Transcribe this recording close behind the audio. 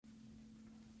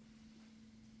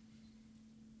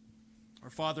Our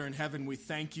Father in heaven, we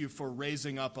thank you for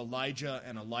raising up Elijah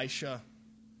and Elisha.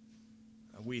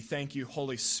 We thank you,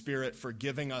 Holy Spirit, for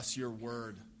giving us your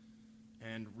word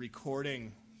and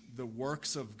recording the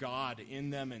works of God in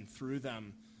them and through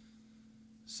them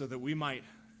so that we might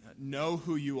know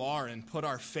who you are and put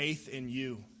our faith in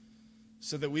you,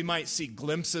 so that we might see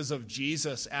glimpses of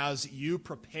Jesus as you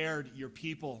prepared your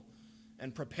people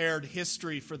and prepared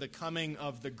history for the coming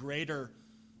of the greater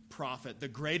prophet, the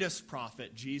greatest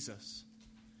prophet, Jesus.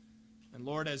 And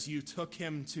Lord, as you took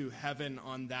him to heaven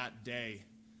on that day,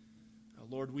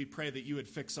 Lord, we pray that you would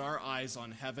fix our eyes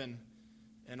on heaven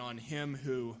and on him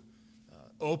who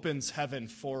opens heaven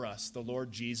for us, the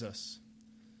Lord Jesus.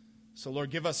 So,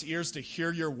 Lord, give us ears to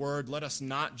hear your word. Let us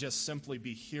not just simply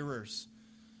be hearers,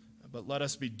 but let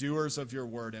us be doers of your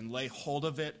word and lay hold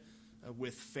of it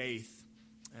with faith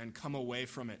and come away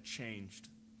from it changed.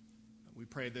 We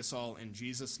pray this all in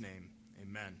Jesus' name.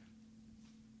 Amen.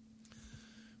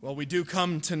 Well, we do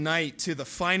come tonight to the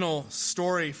final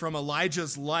story from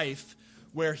Elijah's life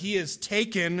where he is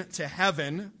taken to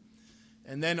heaven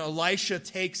and then Elisha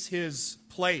takes his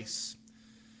place.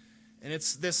 And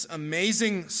it's this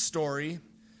amazing story.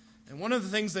 And one of the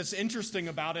things that's interesting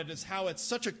about it is how it's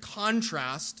such a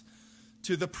contrast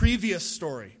to the previous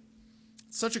story.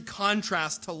 It's such a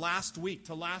contrast to last week,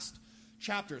 to last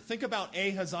chapter. Think about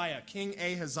Ahaziah, King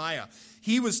Ahaziah.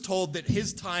 He was told that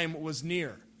his time was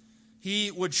near.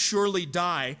 He would surely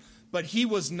die, but he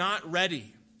was not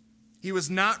ready. He was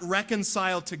not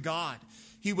reconciled to God.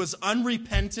 He was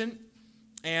unrepentant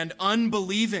and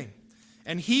unbelieving.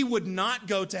 And he would not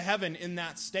go to heaven in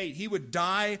that state. He would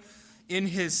die in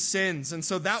his sins. And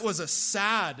so that was a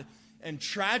sad and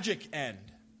tragic end.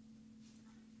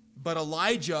 But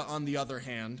Elijah, on the other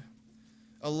hand,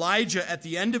 Elijah at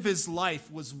the end of his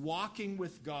life was walking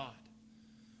with God,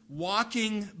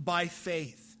 walking by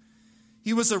faith.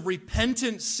 He was a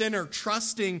repentant sinner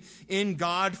trusting in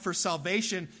God for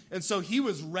salvation, and so he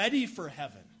was ready for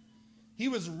heaven. He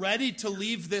was ready to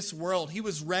leave this world. He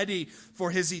was ready for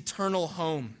his eternal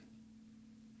home.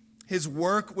 His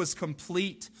work was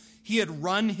complete. He had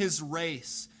run his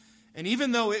race, and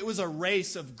even though it was a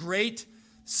race of great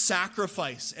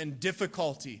sacrifice and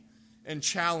difficulty and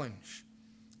challenge,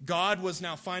 God was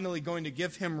now finally going to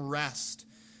give him rest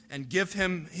and give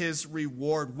him his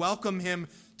reward, welcome him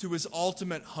to his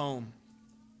ultimate home.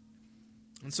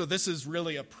 And so this is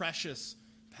really a precious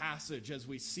passage as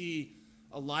we see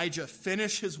Elijah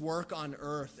finish his work on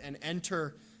earth and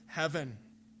enter heaven.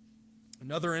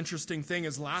 Another interesting thing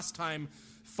is last time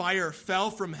fire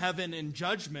fell from heaven in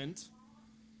judgment.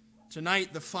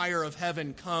 Tonight the fire of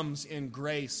heaven comes in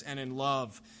grace and in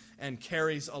love and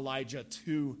carries Elijah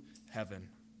to heaven.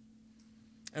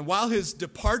 And while his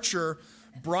departure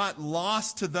brought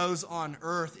loss to those on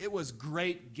earth, it was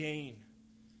great gain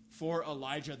for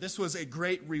Elijah. This was a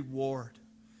great reward.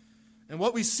 And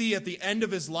what we see at the end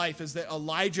of his life is that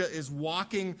Elijah is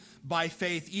walking by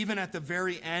faith even at the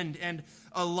very end. And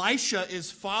Elisha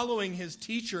is following his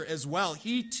teacher as well.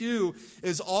 He too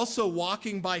is also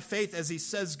walking by faith as he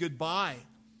says goodbye,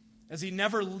 as he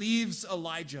never leaves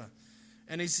Elijah,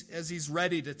 and as he's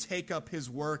ready to take up his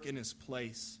work in his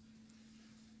place.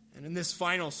 And in this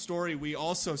final story, we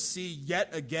also see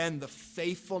yet again the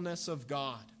faithfulness of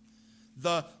God,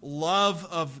 the love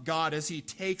of God as he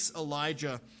takes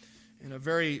Elijah in a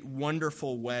very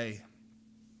wonderful way.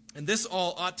 And this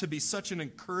all ought to be such an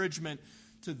encouragement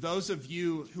to those of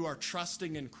you who are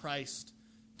trusting in Christ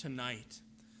tonight.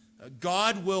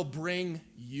 God will bring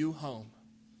you home.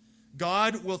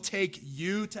 God will take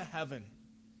you to heaven.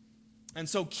 And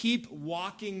so keep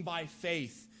walking by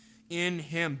faith in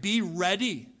him. Be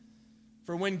ready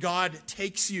for when God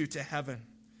takes you to heaven.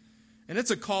 And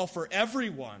it's a call for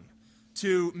everyone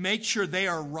to make sure they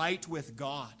are right with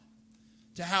God,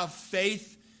 to have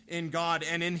faith in God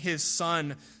and in his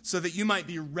Son so that you might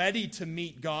be ready to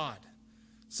meet God,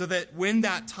 so that when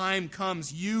that time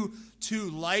comes, you too,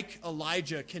 like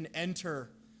Elijah, can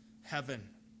enter heaven,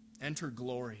 enter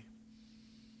glory.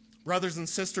 Brothers and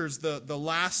sisters, the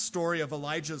last story of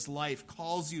Elijah's life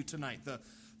calls you tonight.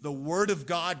 The Word of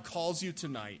God calls you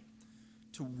tonight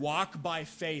to walk by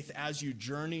faith as you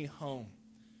journey home,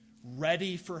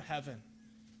 ready for heaven,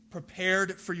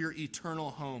 prepared for your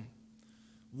eternal home.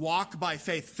 Walk by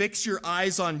faith. Fix your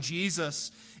eyes on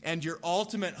Jesus and your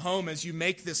ultimate home as you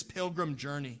make this pilgrim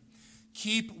journey.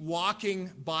 Keep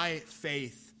walking by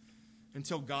faith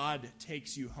until God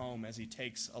takes you home as he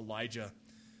takes Elijah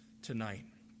tonight.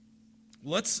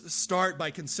 Let's start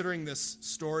by considering this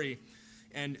story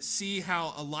and see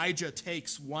how Elijah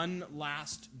takes one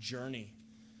last journey.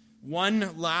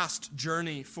 One last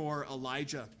journey for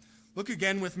Elijah. Look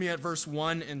again with me at verse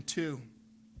 1 and 2.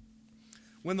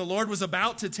 When the Lord was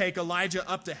about to take Elijah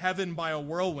up to heaven by a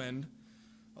whirlwind,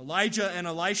 Elijah and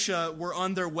Elisha were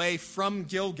on their way from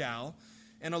Gilgal,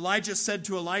 and Elijah said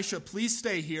to Elisha, "Please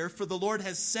stay here, for the Lord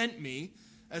has sent me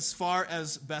as far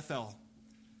as Bethel."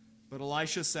 But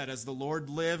Elisha said, "As the Lord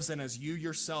lives and as you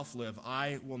yourself live,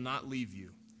 I will not leave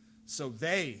you." So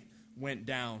they went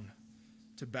down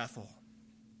to Bethel.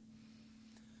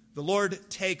 The Lord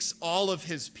takes all of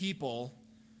his people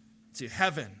to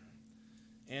heaven.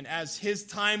 And as his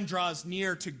time draws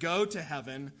near to go to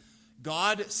heaven,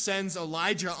 God sends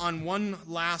Elijah on one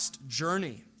last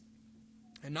journey.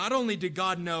 And not only did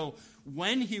God know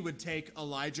when he would take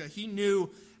Elijah, he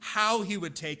knew how he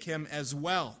would take him as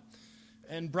well.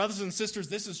 And brothers and sisters,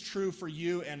 this is true for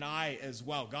you and I as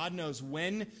well. God knows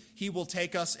when he will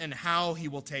take us and how he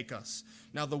will take us.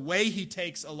 Now, the way he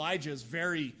takes Elijah is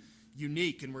very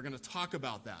unique, and we're going to talk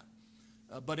about that.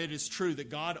 But it is true that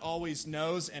God always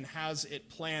knows and has it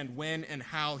planned when and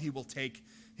how he will take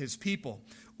his people.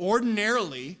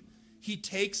 Ordinarily, he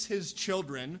takes his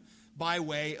children by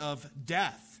way of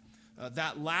death.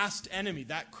 That last enemy,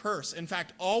 that curse. In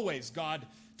fact, always God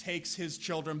takes his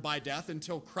children by death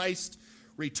until Christ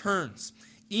returns.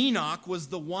 Enoch was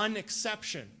the one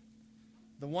exception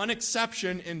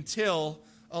until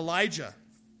Elijah.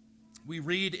 We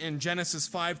read in Genesis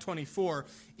 5:24,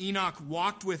 Enoch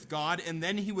walked with God, and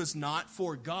then he was not,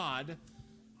 for God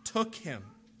took him.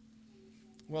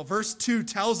 Well, verse 2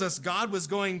 tells us God was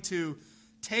going to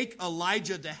take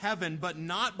Elijah to heaven, but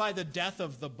not by the death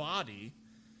of the body,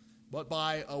 but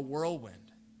by a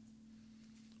whirlwind.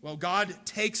 Well, God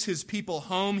takes his people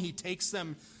home. He takes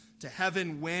them to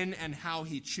heaven when and how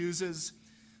he chooses,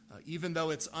 even though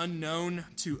it's unknown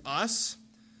to us.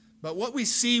 But what we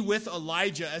see with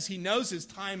Elijah, as he knows his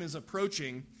time is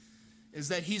approaching, is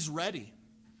that he's ready.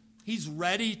 He's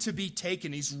ready to be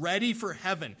taken. He's ready for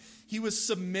heaven. He was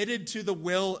submitted to the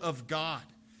will of God.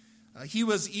 He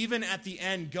was even at the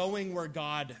end going where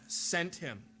God sent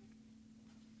him.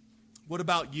 What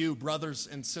about you, brothers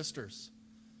and sisters?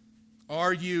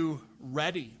 Are you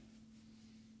ready?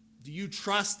 Do you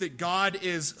trust that God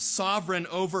is sovereign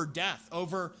over death,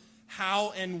 over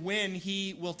how and when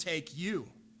he will take you?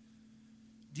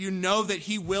 Do you know that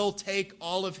he will take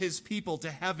all of his people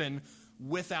to heaven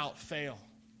without fail?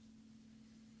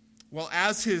 Well,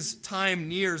 as his time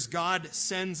nears, God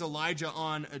sends Elijah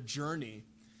on a journey.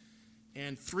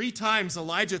 And 3 times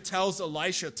Elijah tells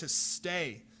Elisha to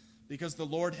stay because the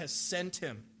Lord has sent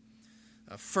him.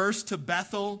 First to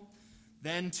Bethel,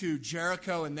 then to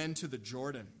Jericho, and then to the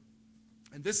Jordan.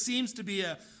 And this seems to be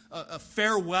a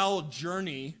farewell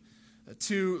journey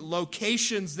to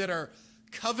locations that are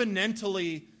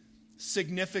covenantally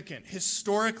significant,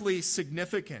 historically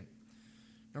significant.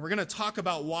 Now we're going to talk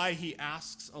about why he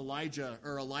asks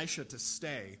Elisha to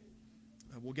stay.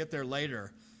 We'll get there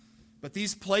later. But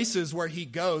these places where he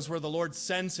goes, where the Lord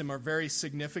sends him, are very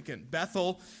significant.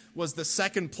 Bethel was the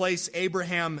second place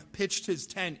Abraham pitched his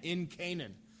tent in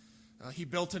Canaan. He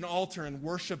built an altar and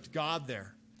worshiped God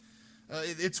there.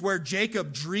 It's where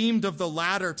Jacob dreamed of the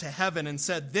ladder to heaven and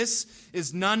said, "This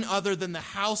is none other than the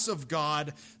house of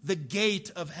God, the gate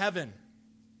of heaven."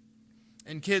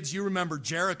 And kids, you remember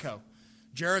Jericho.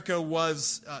 Jericho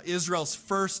was Israel's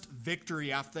first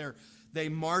victory after they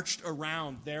marched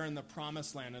around there in the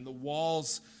promised land and the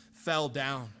walls fell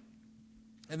down.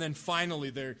 And then finally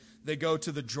they go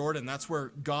to the Jordan. That's where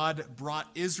God brought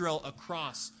Israel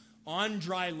across on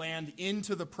dry land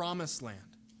into the promised land.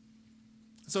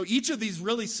 So each of these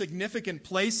really significant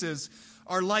places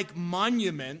are like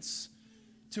monuments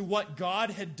to what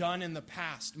God had done in the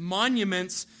past.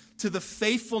 Monuments to the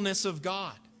faithfulness of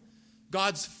God.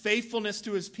 God's faithfulness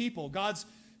to his people. God's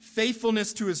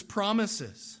faithfulness to his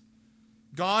promises.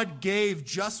 God gave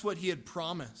just what he had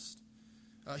promised.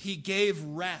 He gave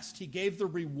rest. He gave the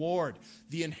reward,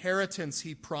 the inheritance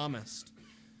he promised.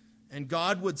 And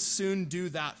God would soon do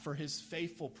that for his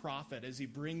faithful prophet as he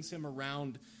brings him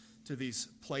around to these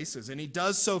places. And he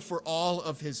does so for all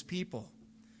of his people.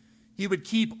 He would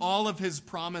keep all of his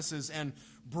promises and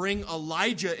bring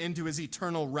Elijah into his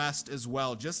eternal rest as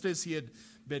well, just as he had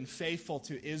been faithful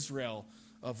to Israel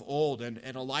of old. And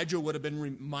Elijah would have been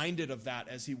reminded of that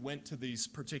as he went to these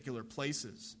particular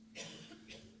places.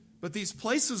 But these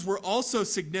places were also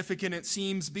significant, it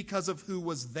seems, because of who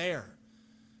was there.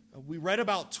 We read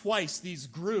about twice these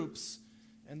groups,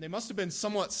 and they must have been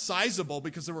somewhat sizable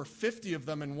because there were 50 of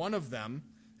them in one of them,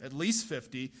 at least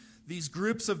 50, these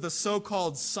groups of the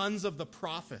so-called sons of the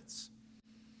prophets.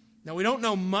 Now, we don't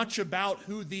know much about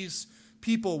who these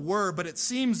people were, but it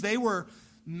seems they were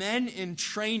men in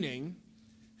training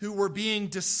who were being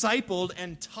discipled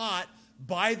and taught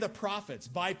by the prophets,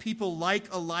 by people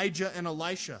like Elijah and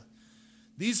Elisha.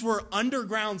 These were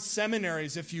underground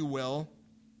seminaries, if you will,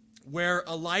 where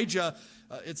Elijah,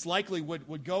 it's likely,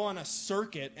 would go on a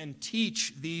circuit and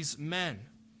teach these men.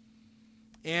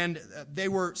 And they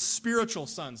were spiritual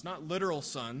sons, not literal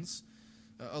sons.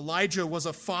 Elijah was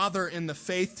a father in the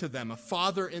faith to them, a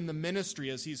father in the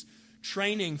ministry as he's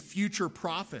training future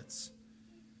prophets.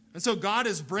 And so God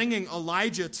is bringing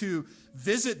Elijah to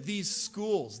visit these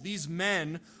schools, these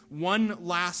men, one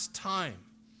last time.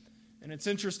 And it's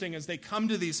interesting, as they come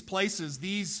to these places,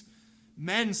 these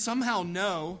men somehow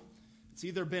know, it's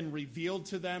either been revealed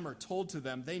to them or told to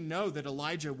them, they know that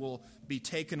Elijah will be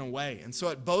taken away. And so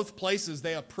at both places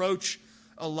they approach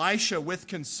Elisha with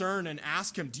concern and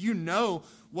ask him, do you know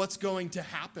what's going to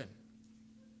happen?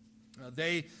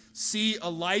 They see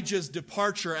Elijah's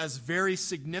departure as very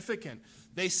significant.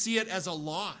 They see it as a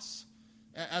loss,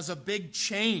 as a big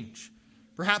change,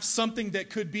 perhaps something that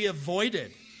could be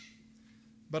avoided.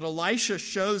 But Elisha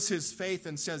shows his faith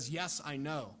and says, yes, I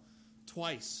know,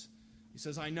 twice. He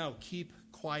says, I know, keep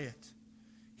quiet.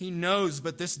 He knows,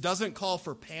 but this doesn't call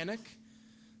for panic.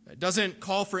 It doesn't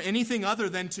call for anything other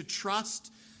than to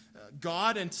trust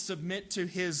God and to submit to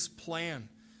his plan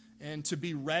and to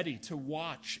be ready to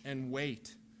watch and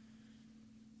wait.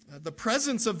 The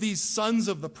presence of these sons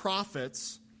of the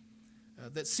prophets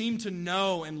that seem to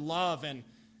know and love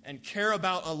and care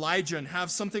about Elijah and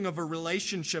have something of a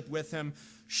relationship with him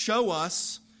show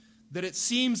us that it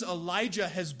seems Elijah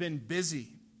has been busy.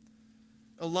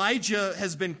 Elijah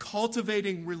has been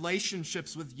cultivating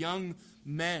relationships with young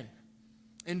men,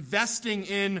 investing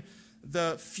in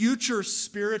the future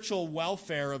spiritual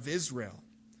welfare of Israel.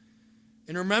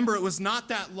 And remember, it was not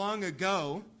that long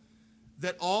ago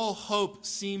that all hope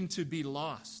seemed to be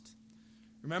lost.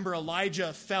 Remember,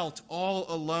 Elijah felt all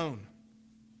alone.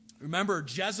 Remember,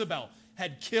 Jezebel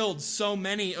had killed so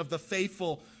many of the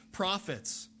faithful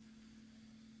prophets.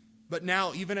 But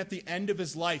now, even at the end of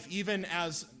his life, even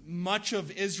as much of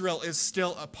Israel is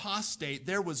still apostate,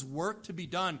 there was work to be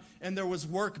done, and there was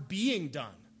work being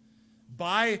done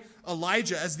by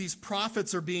Elijah as these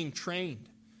prophets are being trained.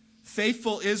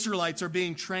 Faithful Israelites are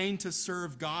being trained to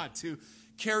serve God, to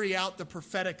carry out the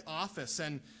prophetic office.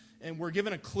 And we're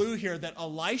given a clue here that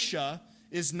Elisha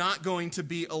is not going to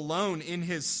be alone in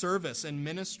his service and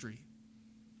ministry.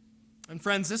 And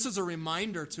friends, this is a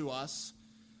reminder to us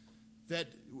that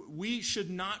we should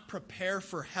not prepare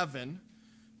for heaven.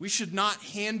 We should not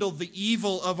handle the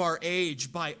evil of our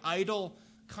age by idle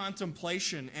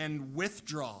contemplation and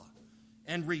withdrawal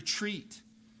and retreat.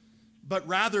 But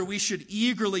rather, we should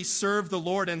eagerly serve the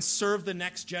Lord and serve the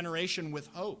next generation with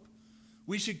hope.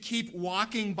 We should keep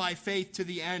walking by faith to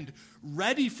the end,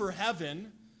 ready for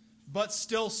heaven, but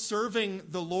still serving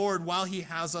the Lord while he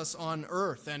has us on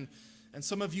earth. And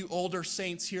some of you older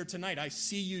saints here tonight, I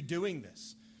see you doing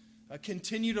this.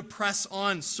 Continue to press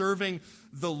on serving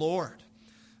the Lord.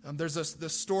 There's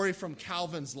this story from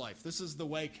Calvin's life. This is the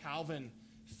way Calvin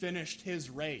finished his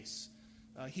race.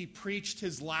 He preached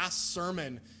his last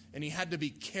sermon, and he had to be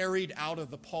carried out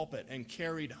of the pulpit and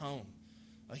carried home.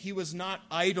 He was not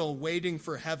idle waiting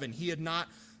for heaven. He had not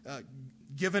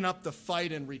given up the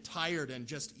fight and retired and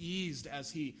just eased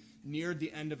as he neared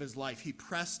the end of his life. He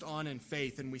pressed on in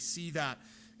faith, and we see that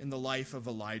in the life of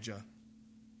Elijah.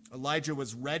 Elijah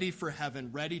was ready for heaven,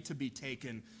 ready to be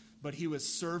taken, but he was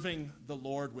serving the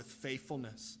Lord with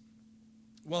faithfulness.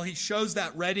 Well, he shows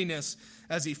that readiness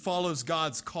as he follows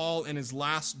God's call in his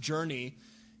last journey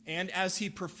and as he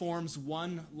performs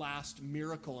one last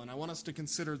miracle. And I want us to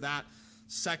consider that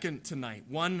second tonight.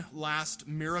 One last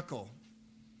miracle.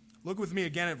 Look with me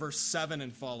again at verse 7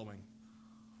 and following.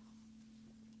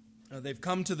 They've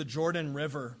come to the Jordan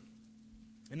River,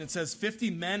 and it says, 50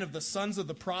 men of the sons of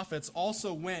the prophets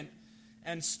also went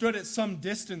and stood at some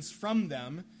distance from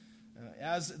them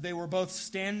as they were both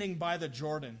standing by the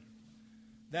Jordan.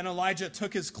 Then Elijah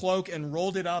took his cloak and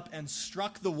rolled it up and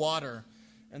struck the water,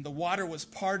 and the water was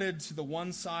parted to the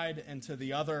one side and to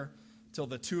the other till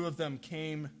the two of them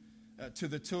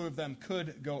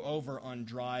could go over on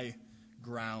dry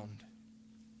ground.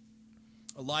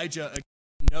 Elijah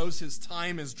knows his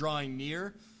time is drawing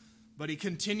near, but he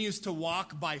continues to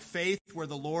walk by faith where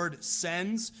the Lord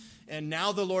sends, and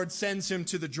now the Lord sends him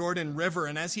to the Jordan River.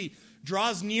 And as he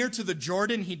draws near to the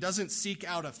Jordan, he doesn't seek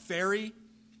out a ferry.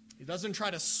 He doesn't try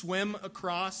to swim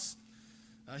across.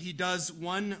 He does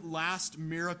one last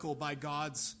miracle by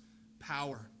God's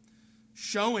power,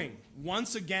 showing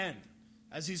once again,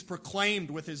 as he's proclaimed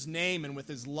with his name and with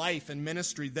his life and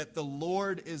ministry, that the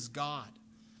Lord is God.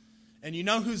 And you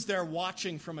know who's there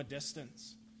watching from a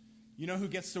distance? You know who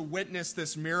gets to witness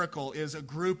this miracle is a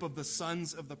group of the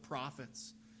sons of the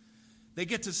prophets. They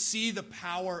get to see the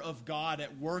power of God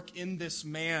at work in this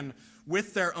man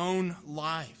with their own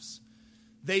lives.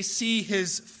 They see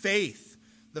his faith,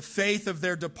 the faith of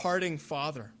their departing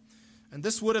father. And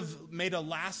this would have made a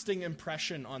lasting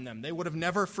impression on them. They would have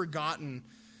never forgotten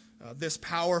this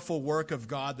powerful work of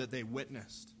God that they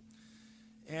witnessed.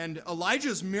 And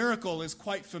Elijah's miracle is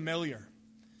quite familiar,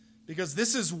 because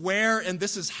this is where and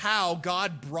this is how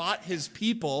God brought his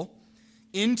people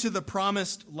into the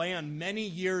promised land many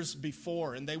years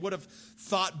before, and they would have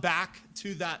thought back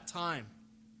to that time.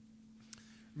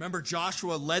 Remember,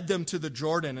 Joshua led them to the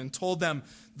Jordan and told them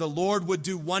the Lord would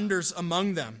do wonders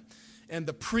among them. And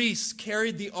the priests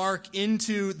carried the ark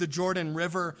into the Jordan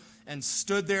River and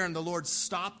stood there, and the Lord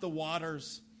stopped the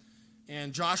waters.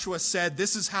 And Joshua said,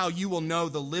 "This is how you will know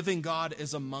the living God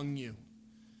is among you."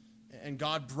 And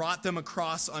God brought them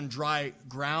across on dry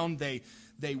ground.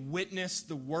 They witnessed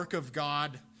the work of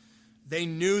God. They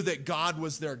knew that God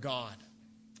was their God,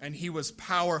 and he was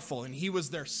powerful, and he was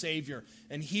their Savior,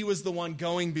 and he was the one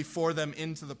going before them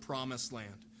into the promised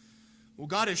land. Well,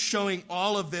 God is showing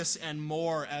all of this and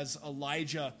more as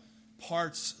Elijah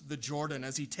parts the Jordan,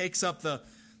 as he takes up the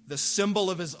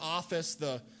symbol of his office,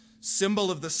 the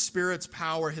symbol of the Spirit's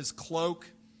power, his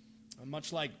cloak,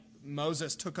 much like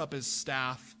Moses took up his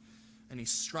staff, and he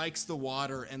strikes the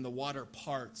water, and the water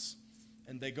parts,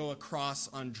 and they go across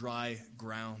on dry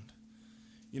ground.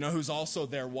 You know who's also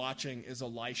there watching is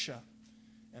Elisha.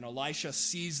 And Elisha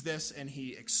sees this, and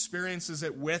he experiences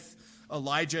it with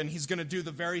Elijah, and he's going to do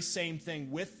the very same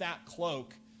thing with that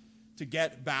cloak to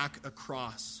get back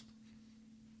across.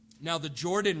 Now, the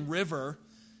Jordan River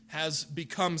has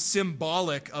become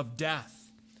symbolic of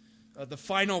death, the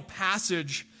final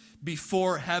passage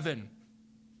before heaven.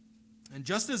 And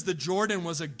just as the Jordan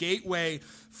was a gateway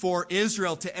for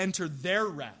Israel to enter their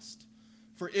rest,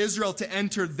 for Israel to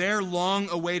enter their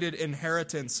long-awaited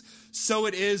inheritance, so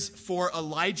it is for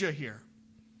Elijah here.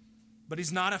 But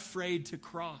he's not afraid to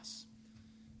cross.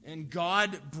 And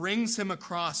God brings him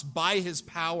across by his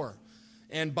power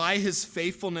and by his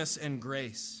faithfulness and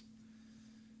grace.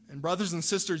 And brothers and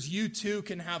sisters, you too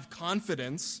can have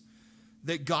confidence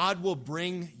that God will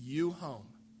bring you home.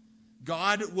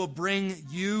 God will bring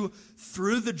you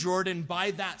through the Jordan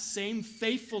by that same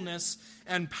faithfulness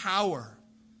and power.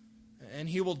 And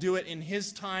he will do it in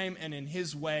his time and in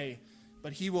his way,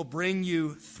 but he will bring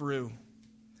you through.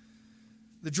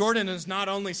 The Jordan is not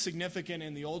only significant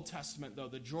in the Old Testament, though.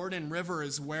 The Jordan River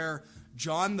is where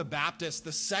John the Baptist,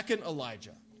 the second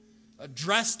Elijah,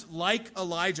 dressed like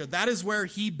Elijah, that is where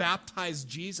he baptized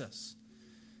Jesus.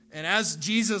 And as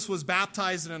Jesus was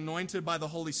baptized and anointed by the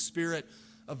Holy Spirit,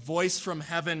 a voice from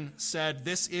heaven said,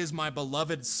 "This is my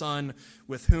beloved Son,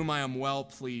 with whom I am well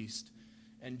pleased."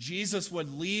 And Jesus would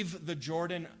leave the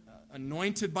Jordan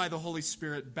anointed by the Holy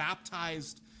Spirit,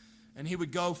 baptized, and he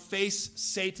would go face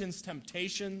Satan's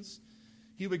temptations.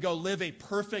 He would go live a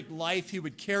perfect life. He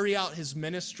would carry out his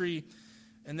ministry,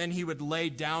 and then he would lay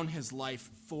down his life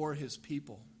for his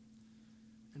people.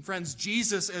 And friends,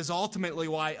 Jesus is ultimately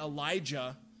why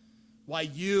Elijah, why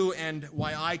you and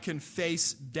why I can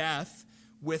face death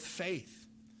with faith,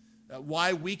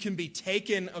 why we can be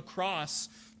taken across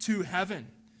to heaven.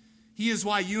 He is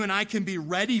why you and I can be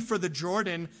ready for the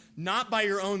Jordan, not by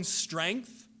your own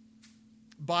strength,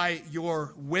 by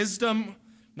your wisdom,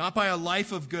 not by a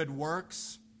life of good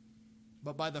works,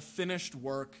 but by the finished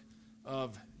work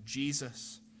of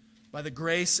Jesus, by the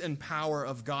grace and power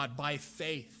of God, by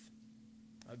faith.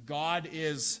 God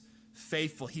is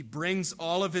faithful. He brings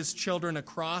all of his children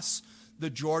across the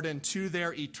Jordan to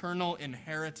their eternal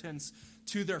inheritance,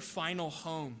 to their final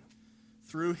home,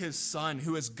 through his Son,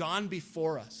 who has gone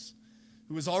before us,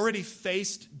 who has already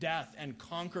faced death and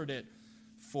conquered it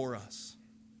for us.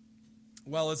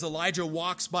 Well, as Elijah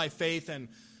walks by faith and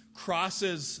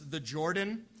crosses the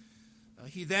Jordan,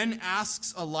 he then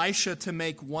asks Elisha to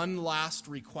make one last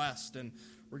request, and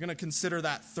we're going to consider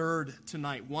that third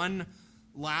tonight. One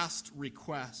last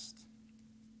request.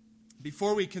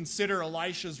 Before we consider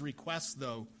Elisha's request,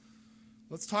 though,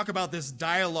 let's talk about this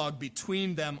dialogue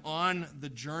between them on the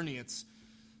journey. It's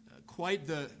quite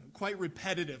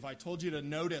repetitive. I told you to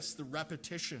notice the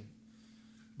repetition.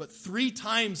 But 3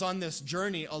 times on this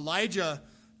journey, Elijah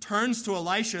turns to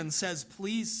Elisha and says,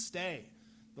 "Please stay.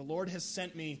 The Lord has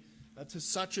sent me to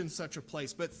such and such a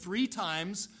place." But 3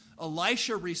 times,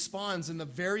 Elisha responds in the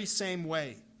very same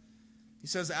way. He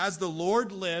says, "As the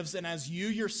Lord lives and as you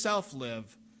yourself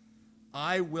live,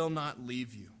 I will not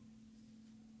leave you."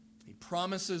 He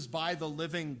promises by the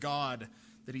living God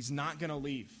that he's not going to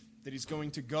leave, that he's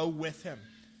going to go with him,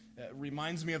 It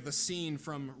reminds me of the scene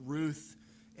from Ruth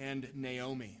and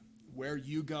Naomi. Where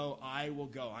you go, I will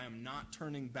go. I am not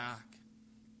turning back.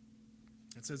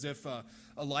 It's as if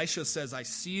Elisha says, I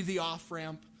see the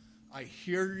off-ramp, I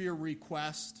hear your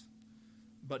request,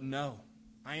 but no,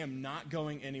 I am not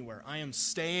going anywhere. I am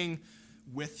staying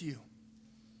with you.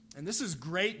 And this is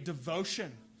great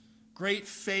devotion, great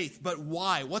faith, but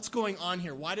why? What's going on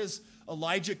here? Why does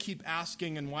Elijah keep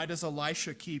asking, and why does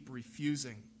Elisha keep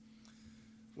refusing?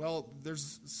 Well,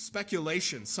 there's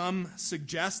speculation. Some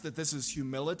suggest that this is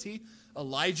humility.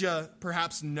 Elijah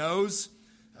perhaps knows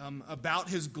about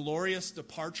his glorious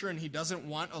departure, and he doesn't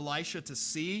want Elisha to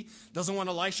see, doesn't want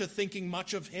Elisha thinking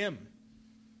much of him.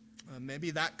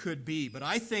 Maybe that could be. But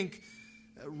I think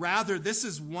rather this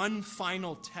is one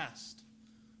final test,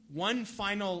 one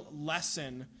final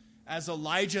lesson as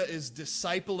Elijah is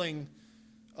discipling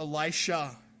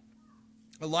Elisha.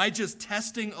 Elijah's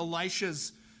testing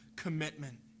Elisha's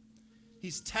commitment.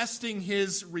 He's testing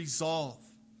his resolve.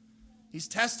 He's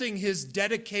testing his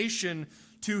dedication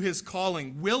to his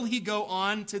calling. Will he go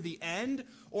on to the end,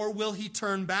 or will he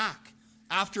turn back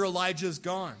after Elijah's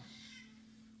gone?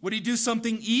 Would he do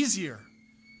something easier,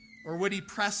 or would he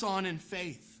press on in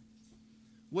faith?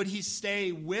 Would he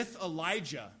stay with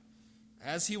Elijah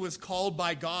as he was called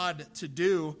by God to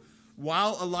do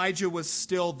while Elijah was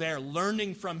still there,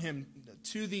 learning from him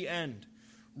to the end,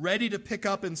 ready to pick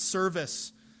up in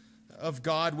service of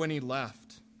God when he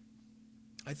left?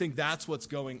 I think that's what's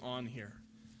going on here.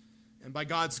 And by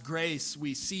God's grace,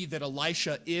 we see that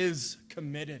Elisha is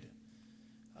committed.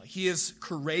 He is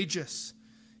courageous.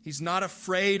 He's not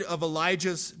afraid of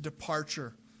Elijah's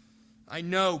departure. I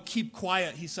know, keep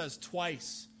quiet, he says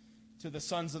twice to the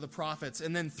sons of the prophets.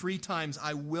 And then 3 times,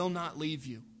 I will not leave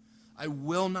you. I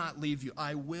will not leave you.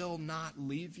 I will not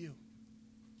leave you.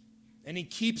 And he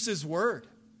keeps his word.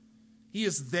 He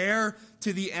is there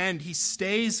to the end. He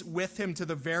stays with him to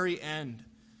the very end.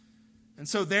 And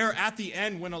so there at the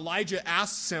end, when Elijah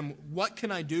asks him, what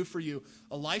can I do for you?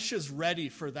 Elisha's ready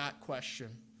for that question.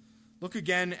 Look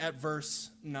again at verse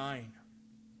 9.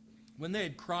 When they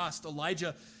had crossed,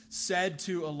 Elijah said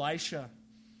to Elisha,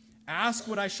 ask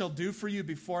what I shall do for you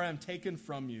before I am taken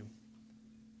from you.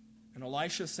 And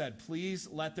Elisha said, please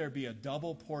let there be a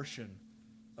double portion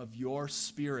of your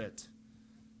spirit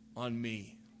on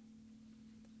me.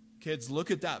 Kids, look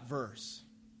at that verse.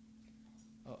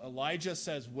 Elijah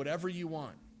says, whatever you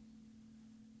want.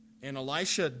 And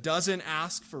Elisha doesn't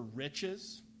ask for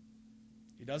riches.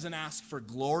 He doesn't ask for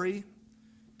glory.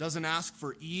 Doesn't ask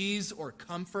for ease or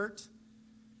comfort.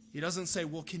 He doesn't say,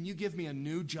 well, can you give me a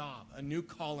new job, a new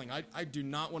calling? I do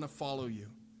not want to follow you.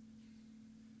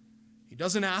 He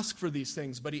doesn't ask for these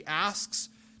things, but he asks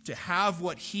to have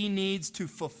what he needs to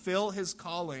fulfill his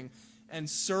calling and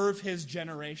serve his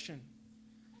generation.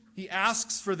 He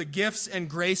asks for the gifts and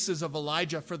graces of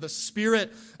Elijah, for the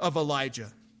spirit of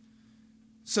Elijah,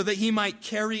 so that he might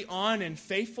carry on in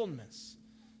faithfulness,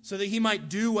 so that he might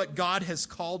do what God has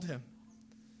called him.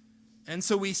 And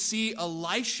so we see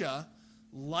Elisha,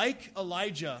 like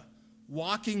Elijah,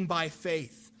 walking by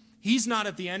faith. He's not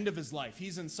at the end of his life.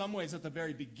 He's in some ways at the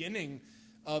very beginning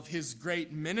of his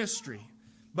great ministry.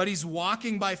 But he's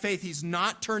walking by faith. He's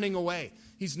not turning away.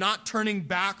 He's not turning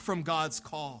back from God's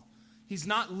call. He's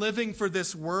not living for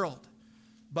this world,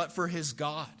 but for his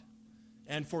God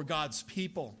and for God's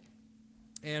people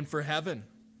and for heaven.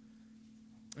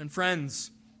 And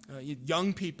friends,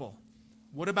 young people,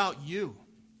 what about you?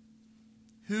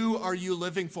 Who are you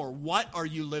living for? What are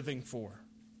you living for?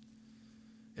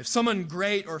 If someone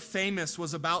great or famous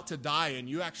was about to die and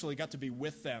you actually got to be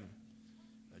with them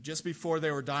just before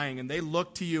they were dying, and they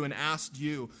looked to you and asked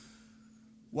you,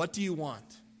 what do you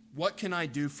want? What can I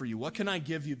do for you? What can I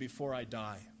give you before I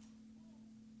die?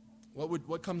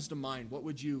 What comes to mind? What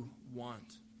would you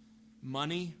want?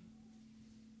 Money?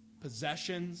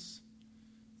 Possessions?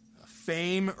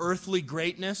 Fame? Earthly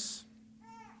greatness?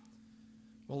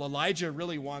 Well, Elijah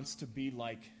really wants to be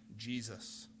like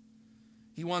Jesus.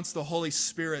 He wants the Holy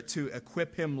Spirit to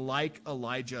equip him like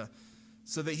Elijah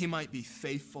so that he might be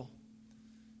faithful,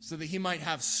 so that he might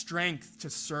have strength to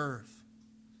serve.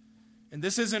 And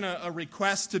this isn't a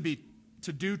request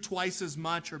to do twice as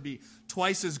much or be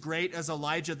twice as great as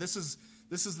Elijah. This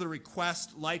is the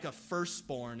request, like a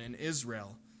firstborn in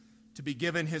Israel, to be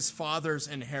given his father's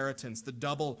inheritance, the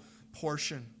double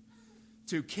portion,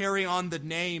 to carry on the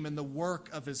name and the work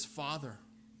of his father.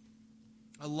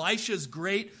 Elisha's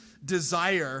great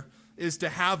desire is to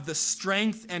have the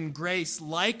strength and grace,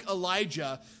 like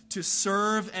Elijah, to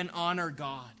serve and honor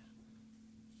God.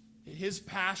 His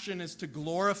passion is to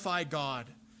glorify God,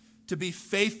 to be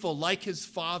faithful like his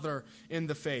father in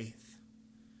the faith.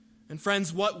 And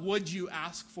friends, what would you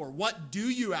ask for? What do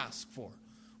you ask for?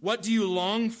 What do you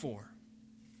long for?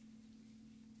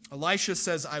 Elisha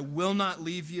says, I will not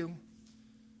leave you,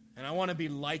 and I want to be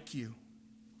like you.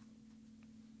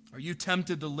 Are you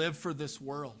tempted to live for this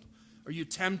world? Are you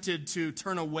tempted to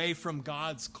turn away from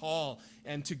God's call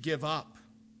and to give up?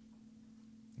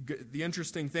 The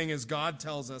interesting thing is God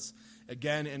tells us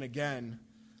again and again,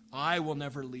 I will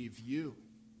never leave you.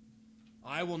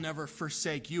 I will never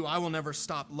forsake you. I will never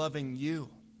stop loving you.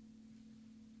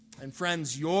 And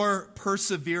friends, your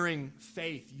persevering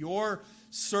faith, your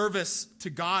service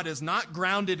to God is not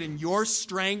grounded in your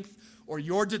strength or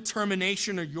your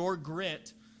determination or your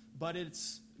grit, but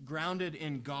it's grounded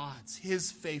in God's,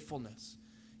 His faithfulness,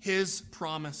 His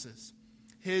promises,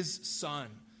 His Son.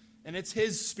 And it's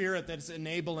His Spirit that is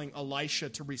enabling Elisha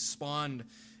to respond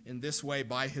in this way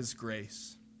by His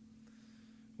grace.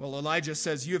 Well, Elijah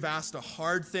says, you have asked a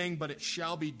hard thing, but it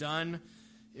shall be done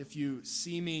if you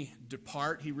see me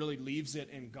depart. He really leaves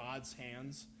it in God's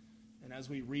hands. And as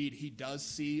we read, he does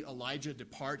see Elijah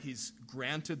depart. He's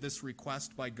granted this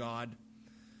request by God.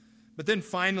 But then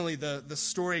finally, the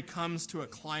story comes to a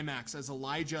climax as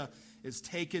Elijah is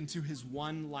taken to his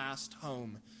one last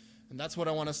home. And that's what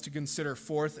I want us to consider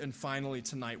fourth and finally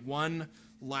tonight. One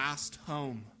last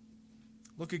home.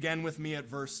 Look again with me at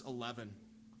verse 11.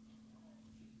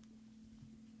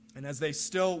 And as they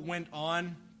still went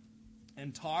on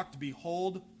and talked,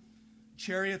 behold,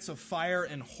 chariots of fire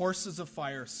and horses of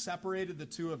fire separated the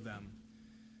two of them.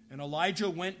 And Elijah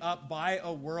went up by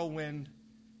a whirlwind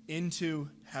into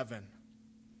heaven.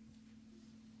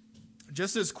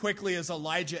 Just as quickly as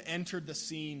Elijah entered the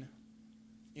scene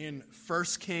in 1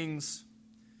 Kings,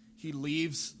 he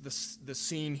leaves the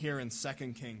scene here in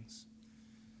 2 Kings.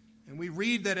 And we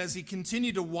read that as he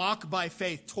continued to walk by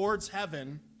faith towards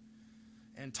heaven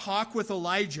and talk with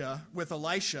Elisha,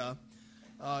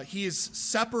 he is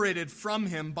separated from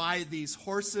him by these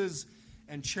horses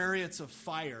and chariots of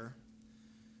fire.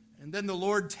 And then the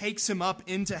Lord takes him up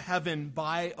into heaven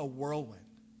by a whirlwind.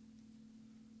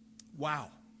 Wow.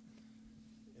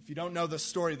 If you don't know the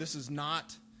story, this is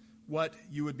not what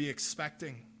you would be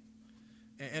expecting.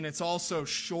 And it's also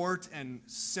short and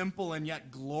simple and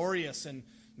yet glorious and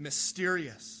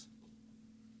mysterious.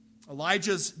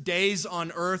 Elijah's days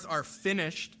on earth are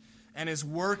finished and his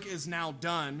work is now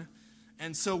done.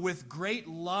 And so with great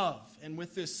love and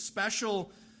with this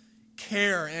special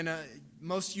care in a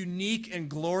most unique and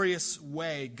glorious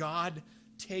way, God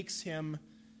takes him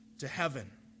to heaven.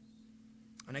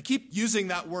 And I keep using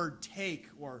that word take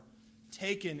or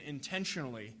taken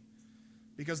intentionally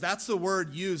because that's the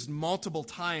word used multiple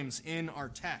times in our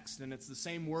text. And it's the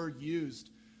same word used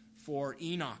for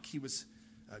Enoch.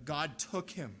 God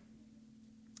took him.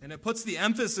 And it puts the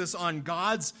emphasis on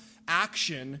God's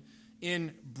action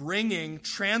in bringing,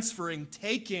 transferring,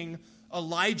 taking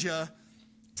Elijah,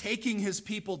 taking his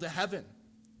people to heaven.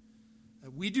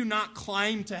 We do not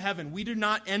climb to heaven. We do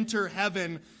not enter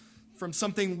heaven from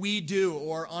something we do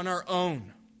or on our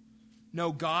own.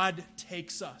 No, God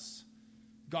takes us.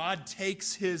 God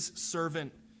takes his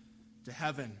servant to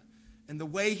heaven. And the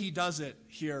way he does it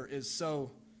here is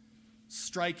so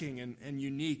striking and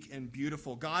unique and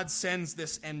beautiful. God sends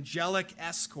this angelic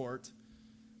escort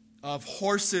of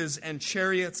horses and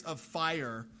chariots of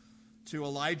fire to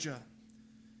Elijah.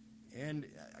 And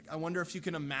I wonder if you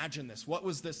can imagine this. What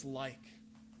was this like?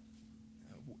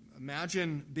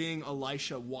 Imagine being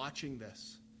Elisha watching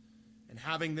this and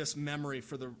having this memory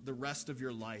for the rest of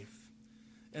your life.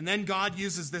 And then God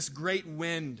uses this great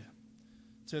wind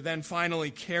to then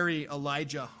finally carry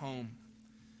Elijah home.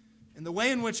 And the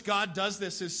way in which God does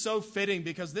this is so fitting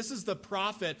because this is the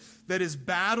prophet that has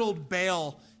battled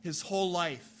Baal his whole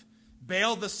life.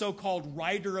 Baal, the so-called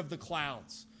rider of the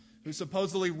clouds, who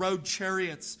supposedly rode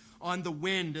chariots on the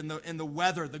wind and the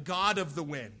weather, the God of the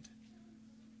wind.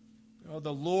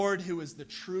 The Lord who is the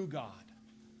true God,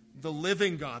 the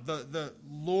living God, the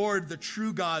Lord, the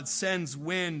true God, sends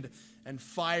wind and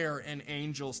fire and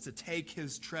angels to take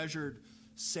his treasured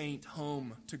saint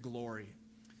home to glory.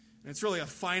 And it's really a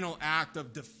final act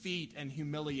of defeat and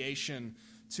humiliation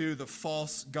to the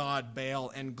false god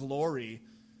Baal and glory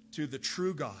to the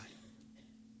true God.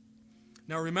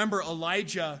 Now remember,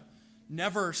 Elijah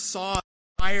never saw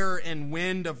fire and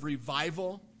wind of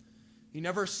revival. He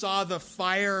never saw the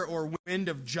fire or wind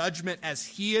of judgment as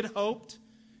he had hoped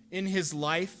in his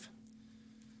life.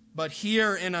 But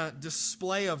here in a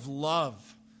display of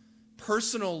love,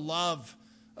 personal love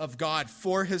of God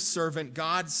for his servant,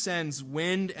 God sends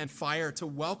wind and fire to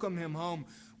welcome him home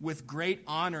with great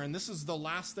honor. And this is the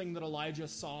last thing that Elijah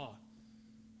saw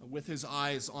with his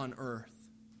eyes on earth.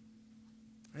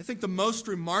 I think the most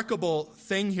remarkable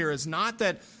thing here is not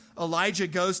that Elijah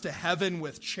goes to heaven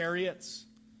with chariots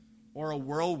or a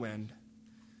whirlwind,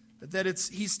 but that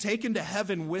he's taken to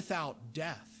heaven without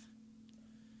death.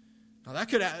 Now that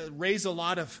could raise a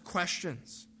lot of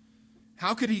questions.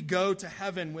 How could he go to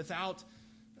heaven without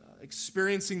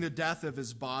experiencing the death of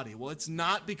his body? Well, it's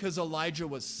not because Elijah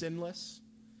was sinless.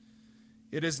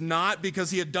 It is not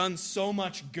because he had done so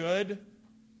much good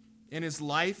in his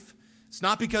life. It's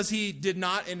not because he did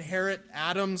not inherit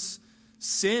Adam's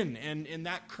sin and in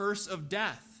that curse of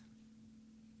death.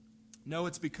 No,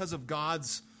 it's because of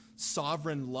God's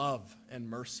sovereign love and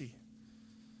mercy.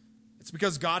 It's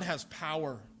because God has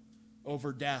power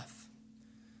over death.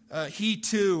 He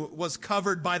too was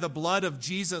covered by the blood of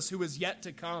Jesus, who is yet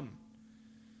to come.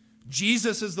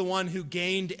 Jesus is the one who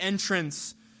gained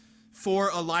entrance for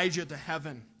Elijah to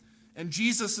heaven. And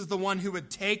Jesus is the one who would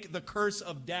take the curse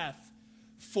of death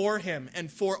for him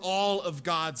and for all of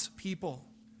God's people.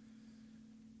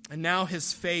 And now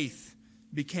his faith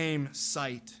became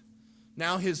sight.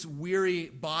 Now his weary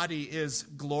body is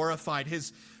glorified.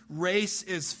 His race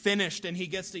is finished, and he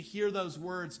gets to hear those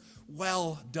words,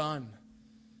 "Well done,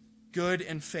 good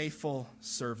and faithful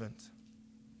servant."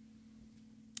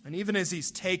 And even as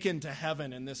he's taken to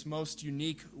heaven in this most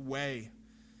unique way,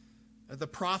 the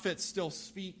prophet still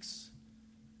speaks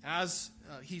as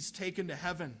he's taken to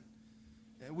heaven.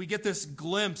 We get this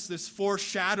glimpse, this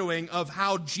foreshadowing of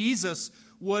how Jesus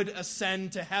would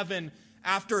ascend to heaven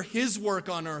after his work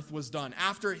on earth was done,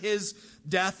 after his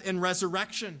death and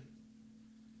resurrection.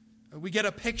 We get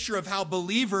a picture of how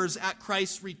believers at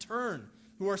Christ's return,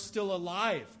 who are still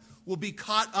alive, will be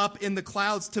caught up in the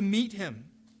clouds to meet him.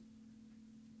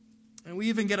 And we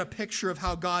even get a picture of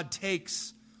how God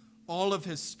takes all of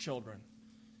his children,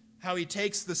 how he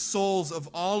takes the souls of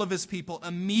all of his people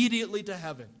immediately to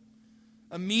heaven,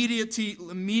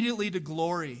 immediately to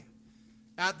glory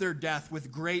at their death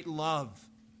with great love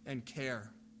and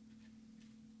care.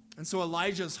 And so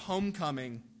Elijah's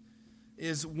homecoming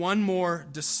is one more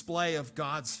display of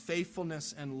God's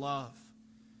faithfulness and love.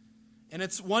 And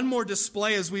it's one more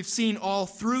display, as we've seen all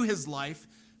through his life,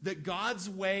 that God's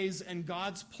ways and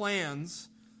God's plans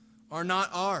are not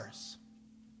ours.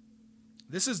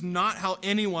 This is not how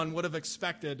anyone would have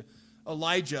expected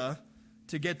Elijah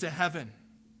to get to heaven.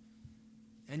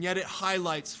 And yet it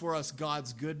highlights for us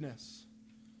God's goodness,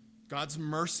 God's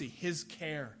mercy, his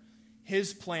care,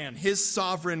 his plan, his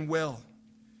sovereign will.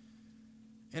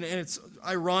 And it's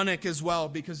ironic as well,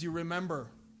 because you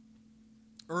remember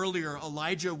earlier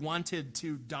Elijah wanted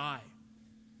to die.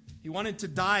 He wanted to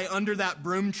die under that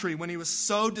broom tree when he was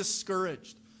so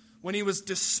discouraged, when he was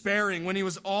despairing, when he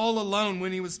was all alone,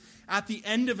 when he was at the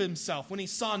end of himself, when he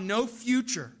saw no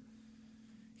future.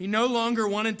 He no longer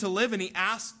wanted to live, and he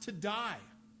asked to die.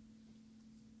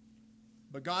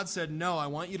 But God said, "No, I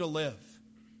want you to live.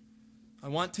 I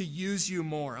want to use you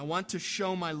more. I want to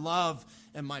show my love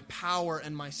and my power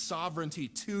and my sovereignty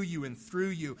to you and through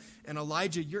you. And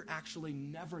Elijah, you're actually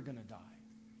never going to die."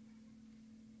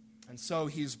 And so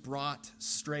he's brought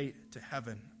straight to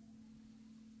heaven.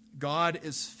 God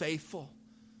is faithful.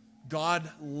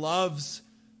 God loves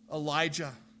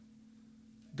Elijah.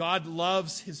 God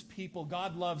loves his people.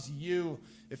 God loves you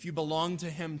if you belong to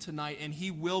him tonight, and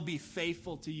he will be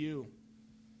faithful to you.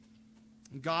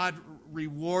 God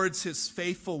rewards his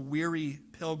faithful, weary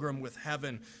pilgrim with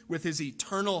heaven, with his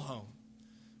eternal home,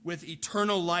 with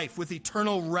eternal life, with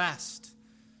eternal rest.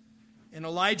 And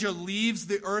Elijah leaves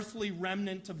the earthly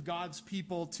remnant of God's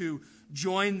people to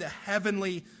join the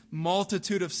heavenly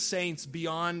multitude of saints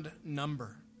beyond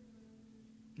number.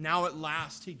 Now at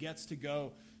last he gets to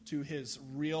go to his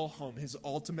real home, his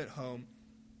ultimate home.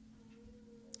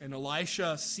 And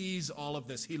Elisha sees all of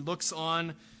this. He looks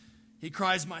on. He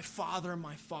cries, my father,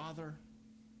 my father."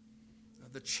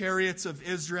 The chariots of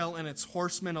Israel and its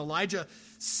horsemen. Elijah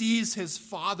sees his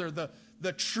father,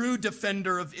 the true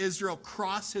defender of Israel,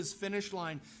 cross his finish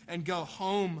line and go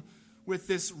home with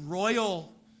this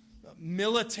royal,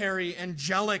 military,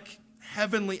 angelic,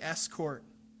 heavenly escort.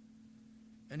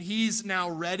 And he's now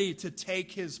ready to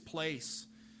take his place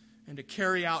and to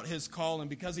carry out his call.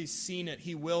 And because he's seen it,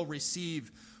 he will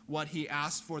receive what he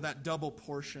asked for, that double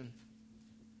portion.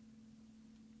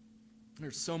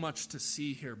 There's so much to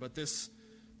see here, but this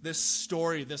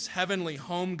story, this heavenly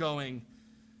homegoing,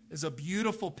 is a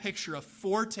beautiful picture, a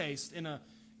foretaste in a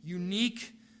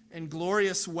unique and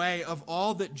glorious way of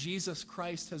all that Jesus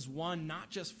Christ has won,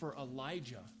 not just for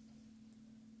Elijah,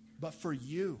 but for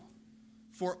you,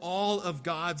 for all of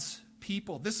God's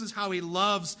people. This is how he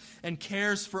loves and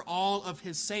cares for all of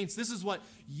his saints. This is what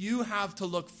you have to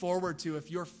look forward to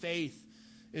if your faith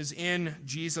is in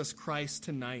Jesus Christ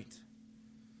tonight.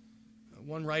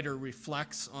 One writer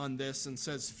reflects on this and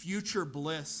says, future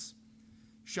bliss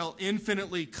shall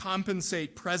infinitely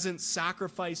compensate present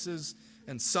sacrifices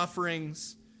and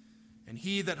sufferings, and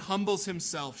he that humbles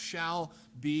himself shall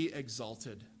be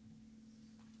exalted.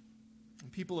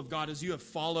 And people of God, as you have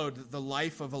followed the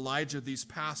life of Elijah these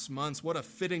past months, what a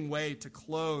fitting way to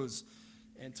close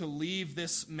and to leave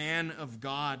this man of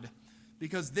God,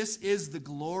 because this is the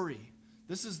glory,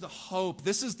 this is the hope,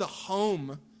 this is the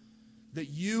home that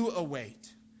you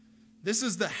await. This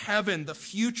is the heaven, the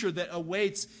future that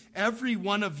awaits every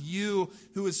one of you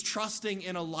who is trusting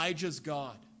in Elijah's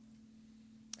God.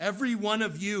 Every one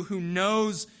of you who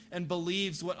knows and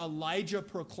believes what Elijah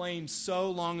proclaimed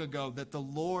so long ago, that the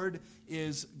Lord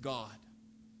is God,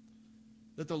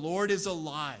 that the Lord is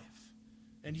alive,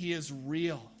 and he is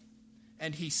real,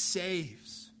 and he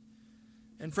saves.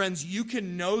 And friends, you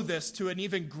can know this to an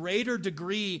even greater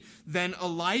degree than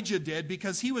Elijah did,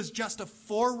 because he was just a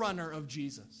forerunner of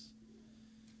Jesus.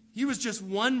 He was just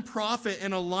one prophet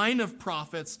in a line of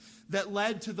prophets that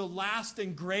led to the last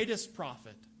and greatest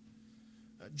prophet,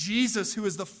 Jesus, who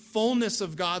is the fullness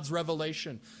of God's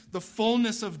revelation, the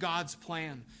fullness of God's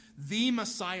plan, the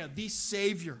Messiah, the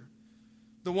Savior,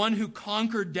 the one who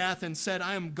conquered death and said,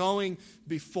 I am going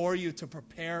before you to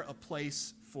prepare a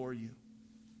place for you.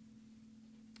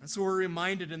 And so we're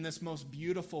reminded in this most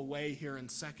beautiful way here in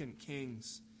 2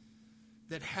 Kings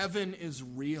that heaven is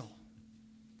real.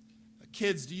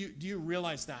 Kids, do you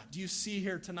realize that? Do you see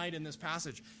here tonight in this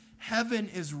passage? Heaven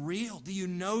is real. Do you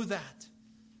know that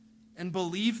and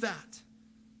believe that?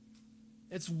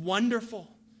 It's wonderful,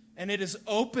 and it is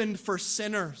opened for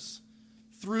sinners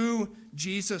through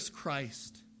Jesus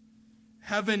Christ.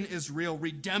 Heaven is real.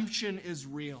 Redemption is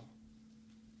real.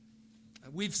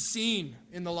 We've seen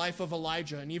in the life of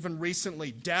Elijah, and even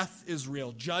recently, death is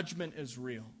real. Judgment is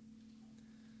real.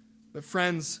 But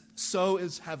friends, so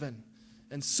is heaven.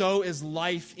 And so is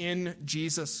life in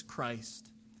Jesus Christ.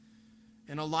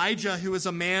 And Elijah, who is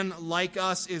a man like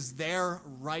us, is there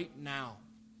right now,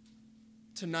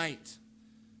 tonight,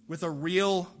 with a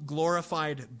real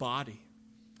glorified body.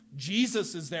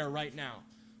 Jesus is there right now,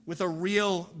 with a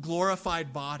real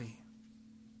glorified body.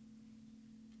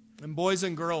 And boys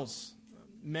and girls,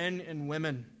 men and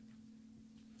women,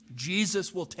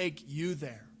 Jesus will take you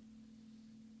there.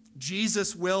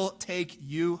 Jesus will take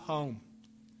you home.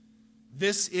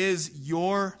 This is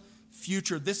your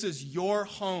future. This is your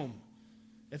home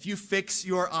if you fix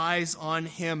your eyes on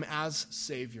him as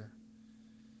Savior.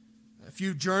 If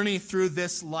you journey through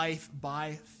this life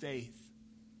by faith.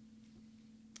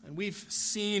 And we've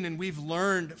seen and we've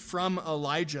learned from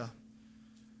Elijah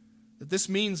that this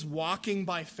means walking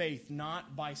by faith,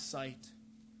 not by sight.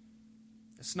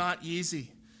 It's not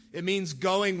easy. It means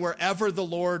going wherever the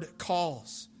Lord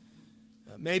calls.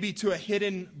 Maybe to a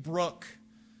hidden brook,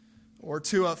 or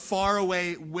to a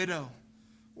faraway widow,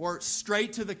 or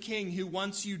straight to the king who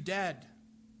wants you dead.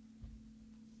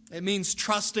 It means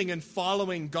trusting and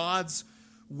following God's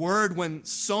word when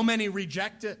so many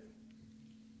reject it.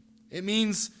 It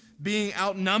means being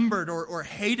outnumbered or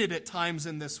hated at times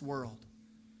in this world,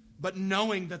 but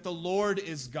knowing that the Lord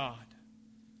is God.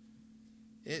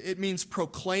 It means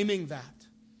proclaiming that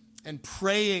and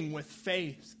praying with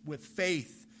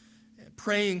faith,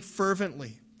 praying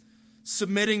fervently,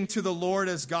 submitting to the Lord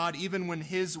as God, even when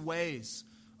his ways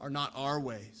are not our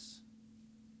ways.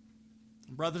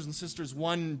 Brothers and sisters,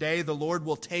 one day the Lord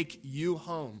will take you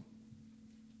home,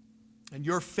 and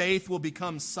your faith will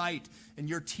become sight, and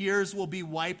your tears will be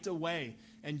wiped away,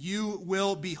 and you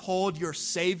will behold your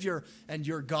Savior and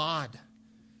your God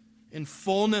in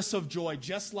fullness of joy,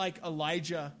 just like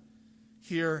Elijah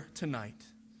here tonight.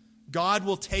 God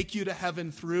will take you to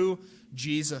heaven through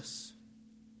Jesus.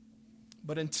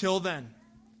 But until then,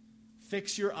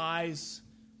 fix your eyes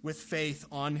with faith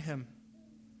on him.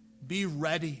 Be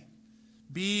ready.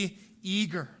 Be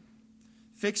eager.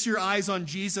 Fix your eyes on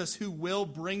Jesus, who will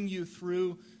bring you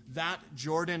through that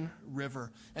Jordan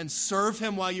River, and serve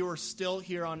him while you are still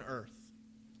here on earth.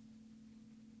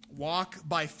 Walk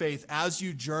by faith as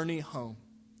you journey home,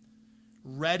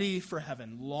 ready for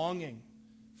heaven, longing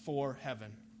for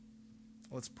heaven.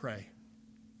 Let's pray.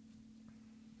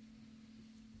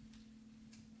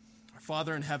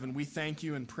 Father in heaven, we thank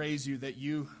you and praise you that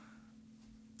you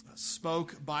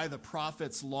spoke by the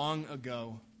prophets long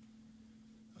ago,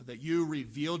 that you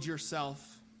revealed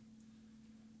yourself,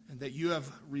 and that you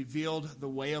have revealed the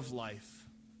way of life,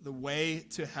 the way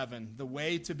to heaven, the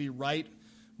way to be right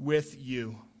with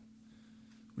you.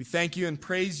 We thank you and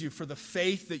praise you for the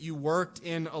faith that you worked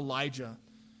in Elijah.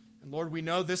 And Lord, we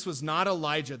know this was not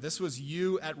Elijah. This was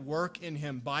you at work in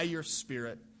him by your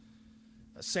Spirit,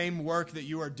 Same work that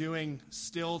you are doing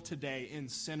still today in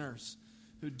sinners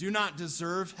who do not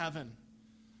deserve heaven.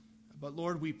 But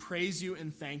Lord, we praise you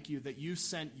and thank you that you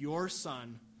sent your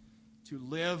Son to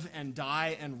live and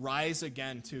die and rise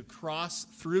again, to cross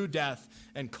through death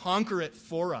and conquer it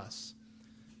for us,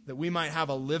 that we might have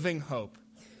a living hope,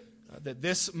 that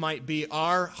this might be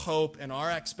our hope and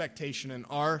our expectation and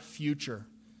our future.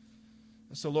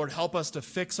 So Lord, help us to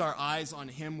fix our eyes on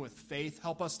him with faith.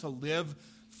 Help us to live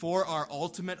for our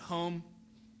ultimate home.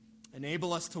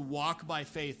 Enable us to walk by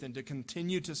faith and to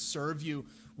continue to serve you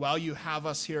while you have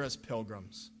us here as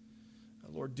pilgrims.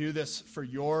 Lord, do this for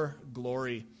your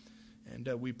glory. And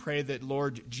we pray that,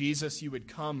 Lord Jesus, you would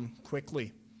come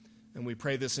quickly. And we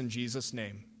pray this in Jesus'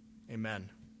 name. Amen.